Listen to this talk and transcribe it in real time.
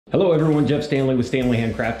Hello everyone, Jeff Stanley with Stanley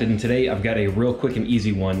Handcrafted, and today I've got a real quick and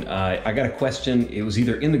easy one. I got a question. It was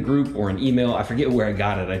either in the group or an email. I forget where I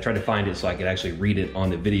got it. I tried to find it so I could actually read it on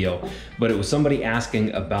the video, but it was somebody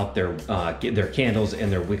asking about their candles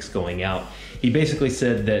and their wicks going out. He basically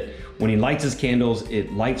said that when he lights his candles,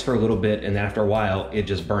 it lights for a little bit, and then after a while, it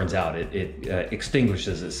just burns out. It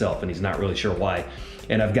extinguishes itself, and he's not really sure why.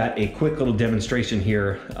 And I've got a quick little demonstration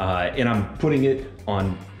here, and I'm putting it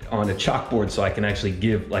on a chalkboard so I can actually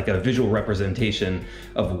give like a visual representation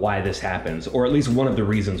of why this happens, or at least one of the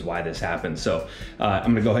reasons why this happens. So I'm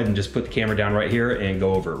gonna go ahead and just put the camera down right here and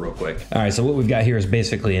go over it real quick. All right, so what we've got here is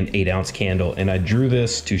basically an 8-ounce candle, and I drew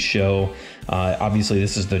this to show, obviously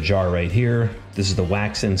this is the jar right here. This is the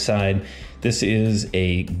wax inside. This is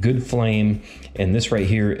a good flame, and this right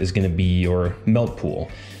here is gonna be your melt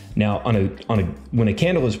pool. Now, when a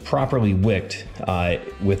candle is properly wicked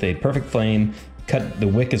with a perfect flame, the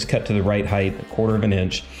wick is cut to the right height, 1/4 of an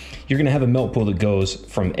inch, you're gonna have a melt pool that goes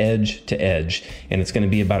from edge to edge, and it's gonna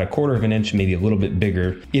be about 1/4 of an inch, maybe a little bit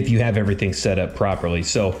bigger, if you have everything set up properly.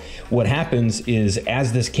 So what happens is,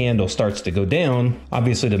 as this candle starts to go down,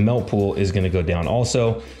 obviously the melt pool is gonna go down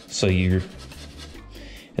also,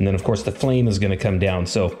 and then of course the flame is gonna come down.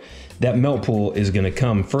 So that melt pool is gonna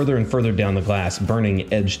come further and further down the glass,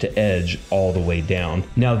 burning edge to edge all the way down.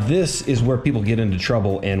 Now this is where people get into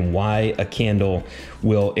trouble and why a candle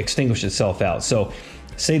will extinguish itself out. So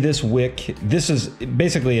say this wick, this is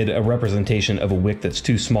basically a representation of a wick that's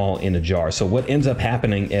too small in a jar. So what ends up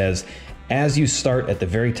happening is, as you start at the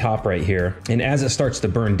very top right here, and as it starts to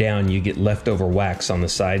burn down, you get leftover wax on the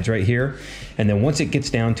sides right here. And then once it gets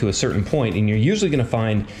down to a certain point, and you're usually gonna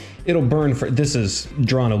find it'll burn for, this is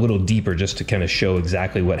drawn a little deeper just to kind of show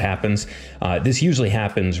exactly what happens. This usually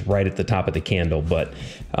happens right at the top of the candle, but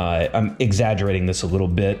I'm exaggerating this a little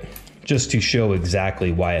bit just to show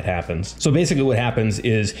exactly why it happens. So basically what happens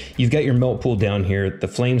is, you've got your melt pool down here, the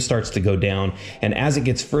flame starts to go down, and as it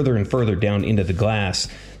gets further and further down into the glass,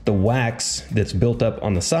 the wax that's built up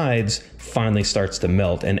on the sides finally starts to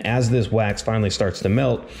melt. And as this wax finally starts to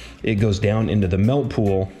melt, it goes down into the melt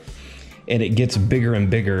pool, and it gets bigger and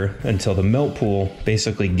bigger until the melt pool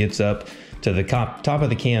basically gets up to the top of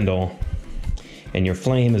the candle, and your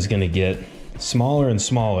flame is gonna get smaller and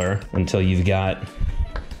smaller until you've got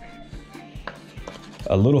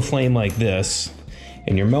a little flame like this,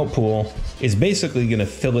 and your melt pool is basically gonna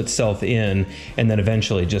fill itself in and then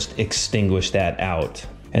eventually just extinguish that out.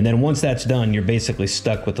 And then once that's done, you're basically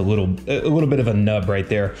stuck with a little bit of a nub right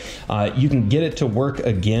there. You can get it to work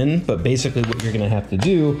again, but basically what you're gonna have to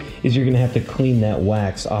do is you're gonna have to clean that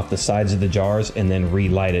wax off the sides of the jars and then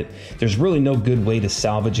relight it. There's really no good way to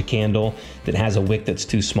salvage a candle that has a wick that's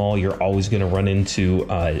too small. You're always gonna run into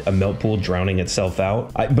a melt pool drowning itself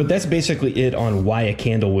out. But that's basically it on why a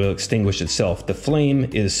candle will extinguish itself. The flame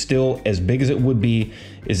is still as big as it would be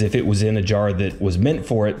as if it was in a jar that was meant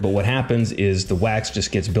for it, but what happens is the wax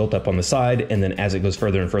just gets built up on the side, and then as it goes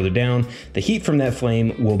further and further down, the heat from that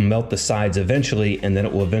flame will melt the sides eventually, and then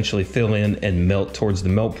it will eventually fill in and melt towards the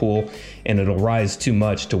melt pool, and it'll rise too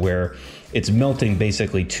much to where it's melting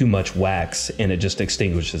basically too much wax, and it just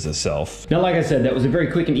extinguishes itself. Now, like I said, that was a very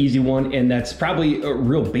quick and easy one, and that's probably a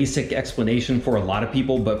real basic explanation for a lot of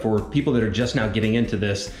people, but for people that are just now getting into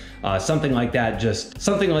this, something like that, just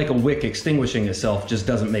something like a wick extinguishing itself just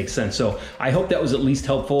doesn't make sense. So I hope that was at least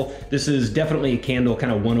helpful. This is definitely a candle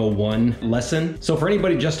kind of 101 lesson. So for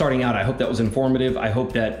anybody just starting out, I hope that was informative. I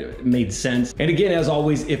hope that made sense. And again, as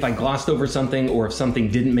always, if I glossed over something or if something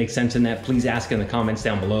didn't make sense in that, please ask in the comments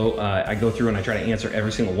down below. I go through and I try to answer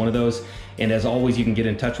every single one of those. And as always, you can get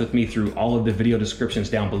in touch with me through all of the video descriptions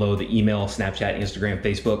down below, the email, Snapchat, Instagram,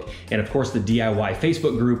 Facebook, and of course the DIY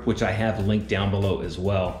Facebook group, which I have linked down below as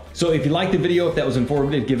well. So if you liked the video, if that was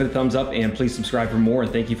informative, give it a thumbs up, and please subscribe for more,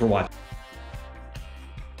 and thank you for watching.